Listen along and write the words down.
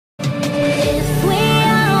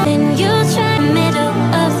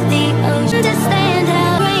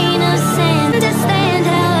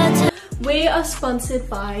sponsored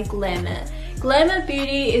by Glamour. Glamour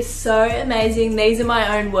Beauty is so amazing. These are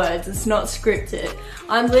my own words, it's not scripted.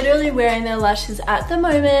 I'm literally wearing their lashes at the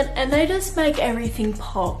moment and they just make everything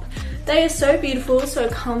pop. They are so beautiful. So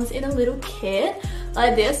it comes in a little kit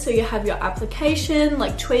like this. So you have your application,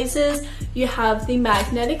 like tweezers, you have the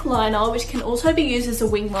magnetic liner, which can also be used as a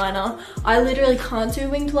wing liner. I literally can't do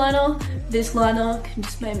winged liner. This liner can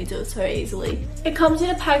just make me do it so easily. It comes in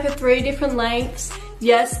a pack of 3 different lengths.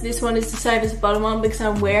 Yes, this one is the same as the bottom one because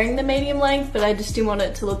I'm wearing the medium length, but I just didn't want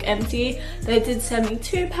it to look empty. They did send me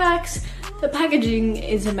 2 packs. The packaging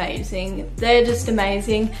is amazing. They're just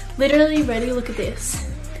amazing. Literally ready, look at this.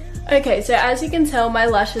 Okay, so as you can tell, my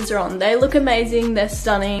lashes are on. They look amazing, they're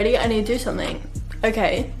stunning. Ready? I need to do something.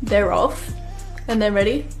 Okay, they're off. And they're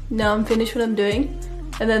ready. Now I'm finished what I'm doing.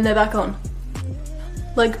 And then they're back on.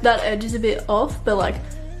 Like, that edge is a bit off, but like,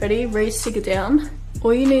 ready? Re-stick it down.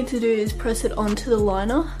 All you need to do is press it onto the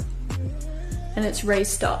liner. And it's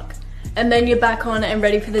re-stuck. And then you're back on and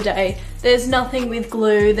ready for the day. There's nothing with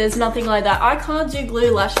glue, there's nothing like that. I can't do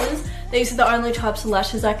glue lashes. These are the only types of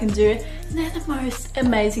lashes I can do, and they're the most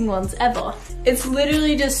amazing ones ever. It's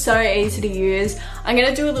literally just so easy to use. I'm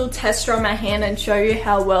gonna do a little tester on my hand and show you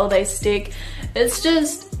how well they stick. It's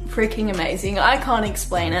just freaking amazing. I can't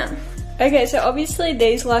explain it. Okay, so obviously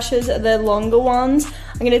these lashes are the longer ones.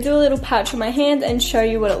 I'm gonna do a little patch on my hand and show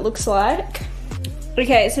you what it looks like.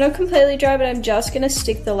 Okay, it's not completely dry, but I'm just gonna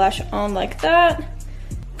stick the lash on like that.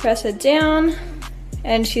 Press it down,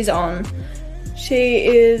 and she's on. She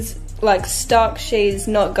is like stuck, she's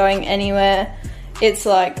not going anywhere. It's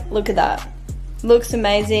like, look at that. Looks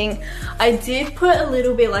amazing. I did put a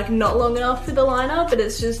little bit like not long enough for the liner, but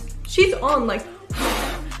it's just, she's on like,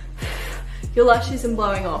 your lash isn't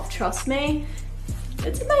blowing off, trust me.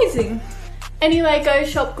 It's amazing. Anyway, go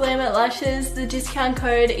shop Glamour Lashes. The discount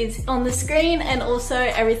code is on the screen and also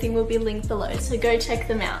everything will be linked below, so go check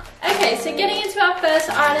them out. Okay, so getting into our first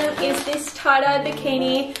item is this tie-dye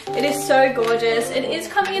bikini. It is so gorgeous. It is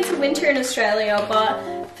coming into winter in Australia, but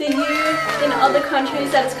for you in other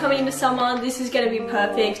countries that it's coming into summer, this is going to be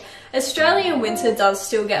perfect. Australian winter does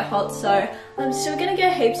still get hot, so I'm still going to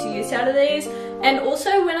get heaps of use out of these. And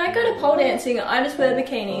also when I go to pole dancing, I just wear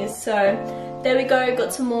bikinis, so there we go,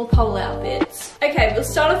 got some more pole outfits. Okay, we'll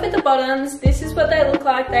start off with the bottoms. This is what they look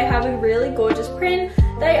like. They have a really gorgeous print.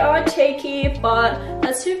 They are cheeky, but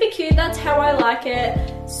that's super cute. That's how I like it.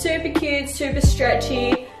 Super cute, super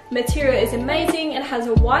stretchy. Material is amazing. It has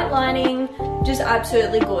a white lining, just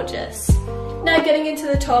absolutely gorgeous. Now getting into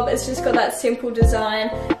the top, it's just got that simple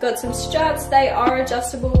design. Got some straps, they are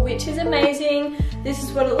adjustable, which is amazing. This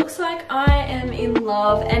is what it looks like. I am in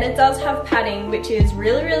love, and it does have padding, which is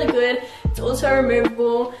really, really good. It's also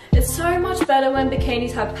removable. It's so much better when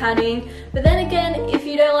bikinis have padding, but then again, if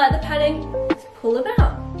you don't like the padding, just pull it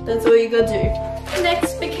out. That's all you gotta do.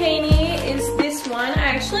 Next bikini is this one. I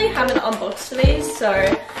actually haven't unboxed these, so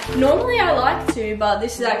normally I like to, but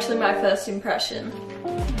this is actually my first impression.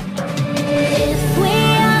 If we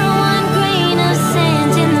are one grain of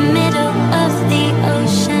sand in the middle of the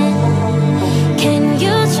ocean, can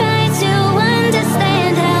you try to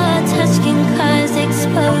understand how a touch can cause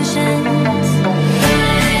explosions?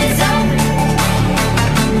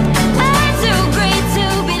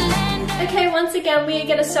 Okay, once again we are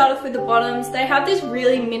going to start off with the bottoms. They have this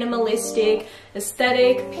really minimalistic,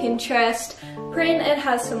 aesthetic, Pinterest print. It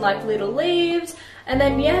has some like little leaves. And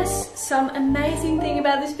then yes, some amazing thing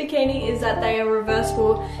about this bikini is that they are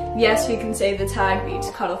reversible. Yes, you can see the tag, but you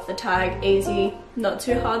just cut off the tag, easy, not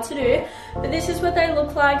too hard to do. But this is what they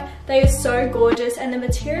look like. They are so gorgeous and the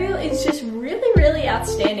material is just really, really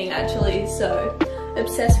outstanding actually. So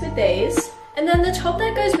obsessed with these. And then the top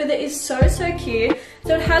that goes with it is so, so cute.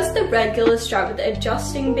 So it has the regular strap with the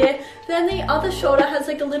adjusting bit, but then the other shoulder has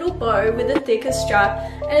like a little bow with a thicker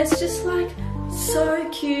strap, and it's just like so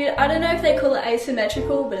cute. I don't know if they call it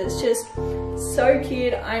asymmetrical, but it's just so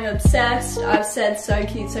cute. I'm obsessed. I've said so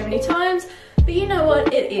cute so many times, but you know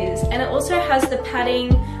what, it is. And it also has the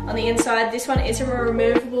padding on the inside. This one isn't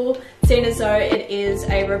removable, seen as though it is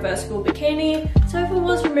a reversible bikini. So if it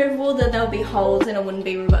was removable, then there'll be holes and it wouldn't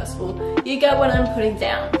be reversible. You get what I'm putting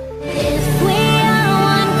down. If we are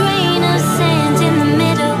one grain of sand in the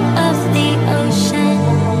middle of the ocean,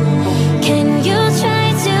 can you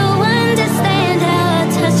try to understand how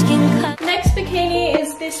a touch can cut? Next bikini is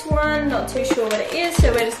this this one, not too sure what it is, so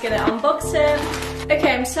we're just gonna unbox it.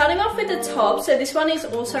 Okay, I'm starting off with the top. So this one is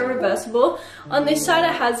also reversible. On this side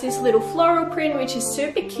it has this little floral print, which is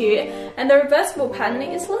super cute, and the reversible pattern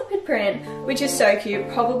is leopard print, which is so cute.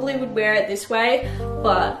 Probably would wear it this way,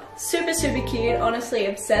 but super cute. Honestly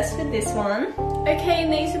obsessed with this one. Okay,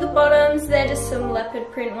 and these are the bottoms. They're just some leopard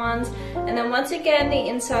print ones, and then once again the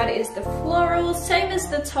inside is the floral, same as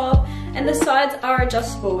the top, and the sides are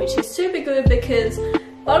adjustable, which is super good because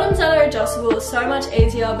bottoms that are adjustable are so much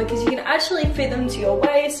easier because you can actually fit them to your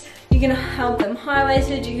waist. You can have them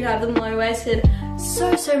high-waisted, you can have them low-waisted.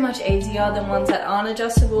 So much easier than ones that aren't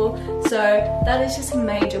adjustable. So that is just a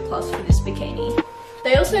major plus for this bikini.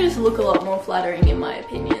 They also just look a lot more flattering in my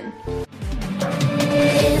opinion.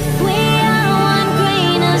 If we are one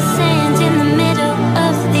grain of sand in the middle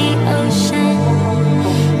of the ocean,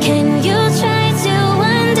 can you try to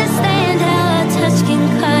understand how a touch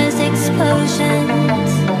can cause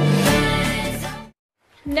explosions?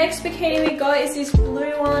 Next bikini we got is this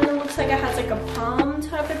blue one. It looks like it has like a palm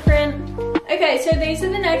type of print. Okay, so these are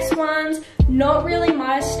the next ones. Not really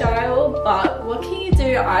my style, but what can you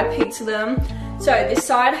do? I picked them. So this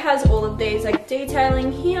side has all of these like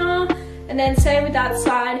detailing here, and then same with that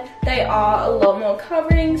side. They are a lot more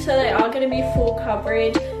covering, so they are going to be full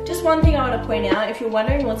coverage. Just one thing I want to point out, if you're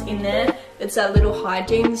wondering what's in there, it's that little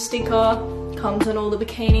hygiene sticker. Comes on all the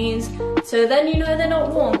bikinis, so then you know they're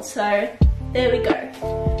not worn. So there we go.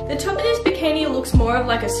 The top of this bikini looks more of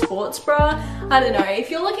like a sports bra. I don't know, if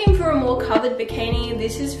you're looking for a more covered bikini,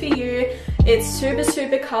 this is for you. It's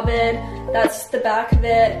super covered. That's the back of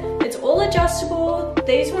it. It's all adjustable.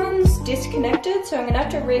 These ones disconnected, so I'm gonna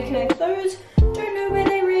have to reconnect those. Don't know where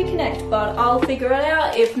they reconnect, but I'll figure it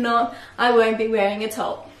out. If not, I won't be wearing a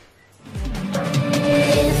top.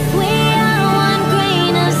 If we are one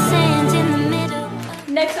grain of sand in the middle.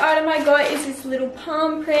 Next item I got is this little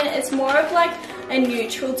palm print. It's more of like a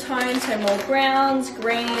neutral tone, so more browns,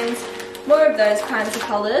 greens, more of those kinds of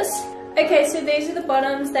colors. Okay, so these are the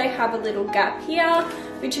bottoms. They have a little gap here,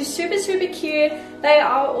 which is super cute. They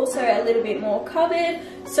are also a little bit more covered.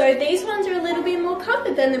 So these ones are a little bit more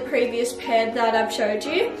covered than the previous pair that I've showed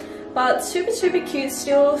you, but super cute,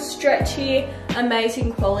 still stretchy,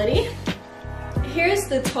 amazing quality. Here's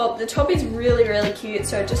the top. The top is really cute,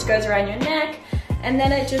 so it just goes around your neck, and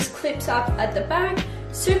then it just clips up at the back.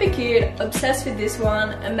 Super cute, obsessed with this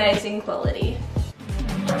one, amazing quality.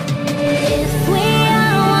 If we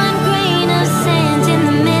are one grain of sand in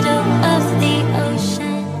the middle of the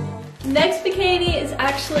ocean. Next bikini is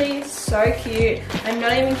actually so cute. I'm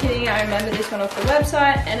not even kidding, I remember this one off the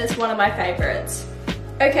website and it's one of my favorites.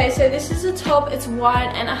 Okay, so this is the top. It's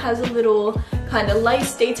white and it has a little kind of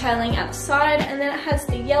lace detailing at the side, and then it has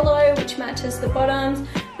the yellow which matches the bottoms,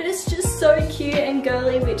 but it's just so cute and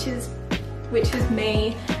girly, which is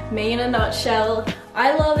me in a nutshell.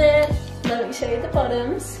 I love it. Let me show you the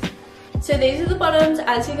bottoms. So these are the bottoms.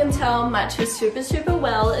 As you can tell, matches super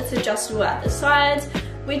well. It's adjustable at the sides,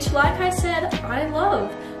 which like I said, I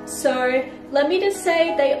love. So let me just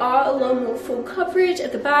say they are a lot more full coverage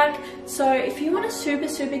at the back. So if you want a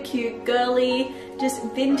super cute, girly, just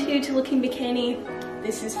vintage looking bikini,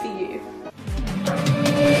 this is for you.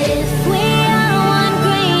 If we are one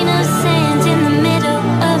grain of sand in the middle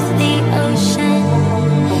of the ocean,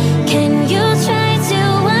 can you try to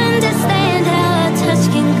understand how a touch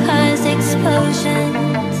can cause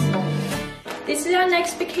explosions? This is our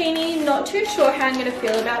next bikini. Not too sure how I'm going to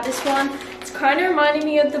feel about this one. It's kind of reminding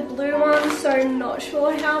me of the blue one, so not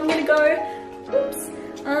sure how I'm going to go. Oops.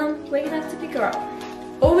 We're going to have to pick her up.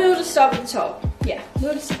 Or we'll just start with the top. Yeah,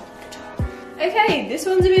 we'll just start with the top. Okay, this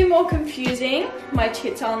one's a bit more confusing. My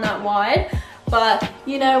tits aren't that wide, but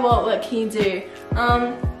you know what can you do?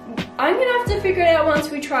 I'm going to have to figure it out once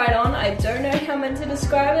we try it on. I don't know how I'm meant to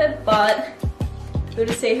describe it, but we'll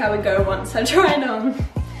just see how we go once I try it on.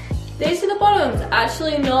 These are the bottoms.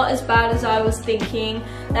 Actually not as bad as I was thinking.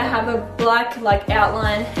 They have a black like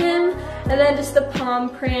outline hem, and then just the palm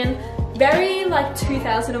print. Very like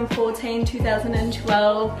 2014,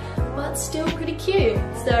 2012, but still pretty cute.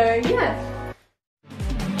 So yeah.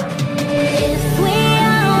 If we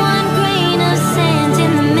are one grain of sand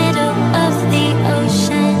in the middle of the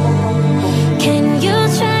ocean, can you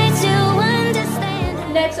try to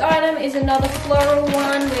understand? Next item is another floral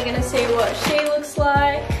one. We're gonna see what she looks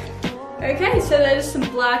like. Okay, so there's some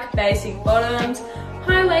black basic bottoms,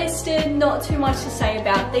 high-waisted, not too much to say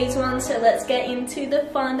about these ones, so let's get into the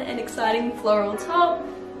fun and exciting floral top.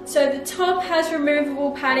 So the top has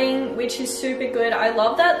removable padding, which is super good. I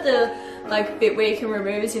love that the like bit where you can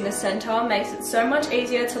remove is in the center, makes it so much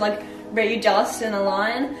easier to like readjust and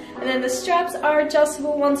align. And then the straps are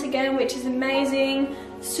adjustable once again, which is amazing.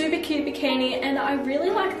 super cute bikini, and I really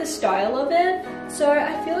like the style of it, so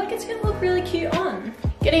I feel like it's gonna look really cute on.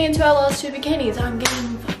 Getting into our last 2 bikinis, I'm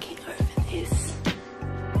getting fucking over this.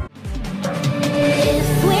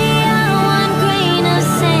 If we are one grain of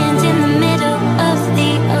sand in the middle of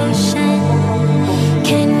the ocean,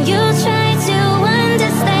 can you try to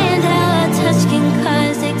understand how a touch can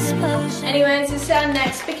cause explosion? Anyways, this is our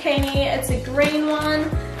next bikini. It's a green one.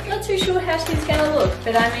 Not too sure how she's gonna look,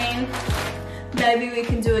 but I mean, maybe we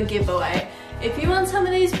can do a giveaway. If you want some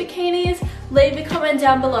of these bikinis, leave a comment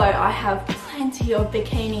down below. I have plenty of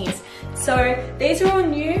bikinis. So these are all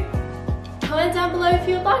new. Comment down below if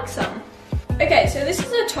you'd like some. Okay, so this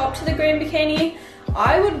is a top to the green bikini.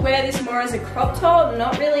 I would wear this more as a crop top,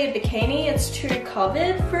 not really a bikini. It's too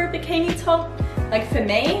covered for a bikini top, like for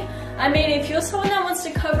me. I mean, if you're someone that wants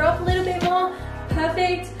to cover up a little bit more,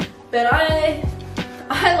 perfect. But I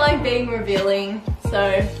like being revealing,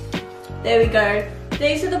 so there we go.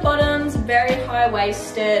 These are the bottoms, very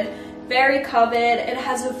high-waisted, very covered. It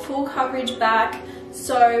has a full coverage back.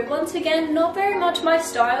 So once again, not very much my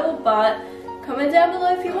style, but comment down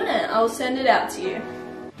below if you want it. I'll send it out to you.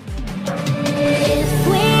 If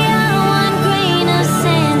we are one grain of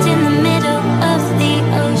sand in the middle of the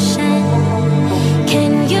ocean,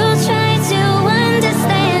 can you try to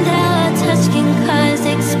understand how a touch can cause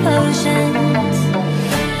explosions?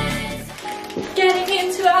 Getting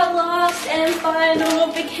into our last and final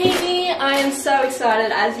bikini. I am so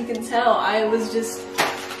excited, as you can tell. I was just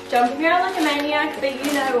jumping around like a maniac, but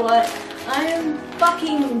you know what? I am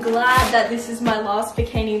fucking glad that this is my last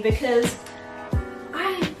bikini because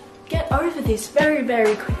I get over this very,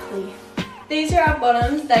 very quickly. These are our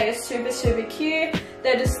bottoms. They are super, super cute.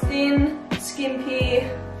 They're just thin, skimpy,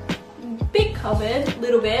 bit covered,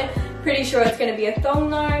 little bit. Pretty sure it's gonna be a thong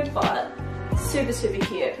though, but super, super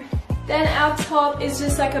cute. Then our top is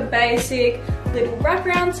just like a basic little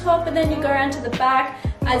wraparound top, and then you go around to the back.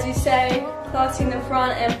 As you say, classy in the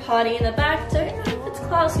front and party in the back. Don't know if it's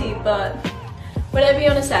classy, but whatever you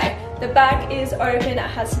want to say. The back is open, it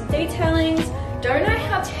has some detailings. Don't know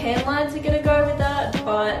how tan lines are going to go with that,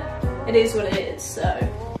 but it is what it is, so.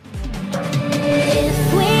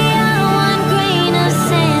 If we are one grain of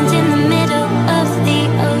sand in the middle of the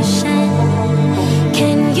ocean,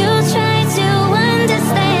 can you try to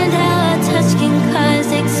understand how a touch can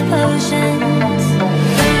cause explosions?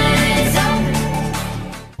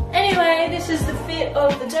 Anyway, this is the fit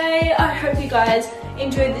of the day. I hope you guys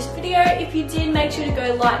enjoyed this video. If you did, make sure to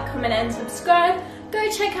go like, comment and subscribe. Go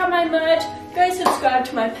check out my merch, go subscribe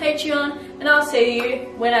to my Patreon, and I'll see you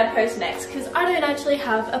when I post next, because I don't actually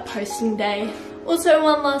have a posting day. Also,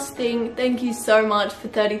 one last thing, thank you so much for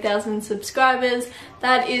 30,000 subscribers.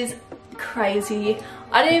 That is crazy.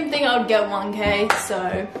 I didn't even think I would get 1K,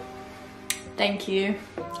 so thank you.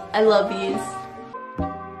 I love yous.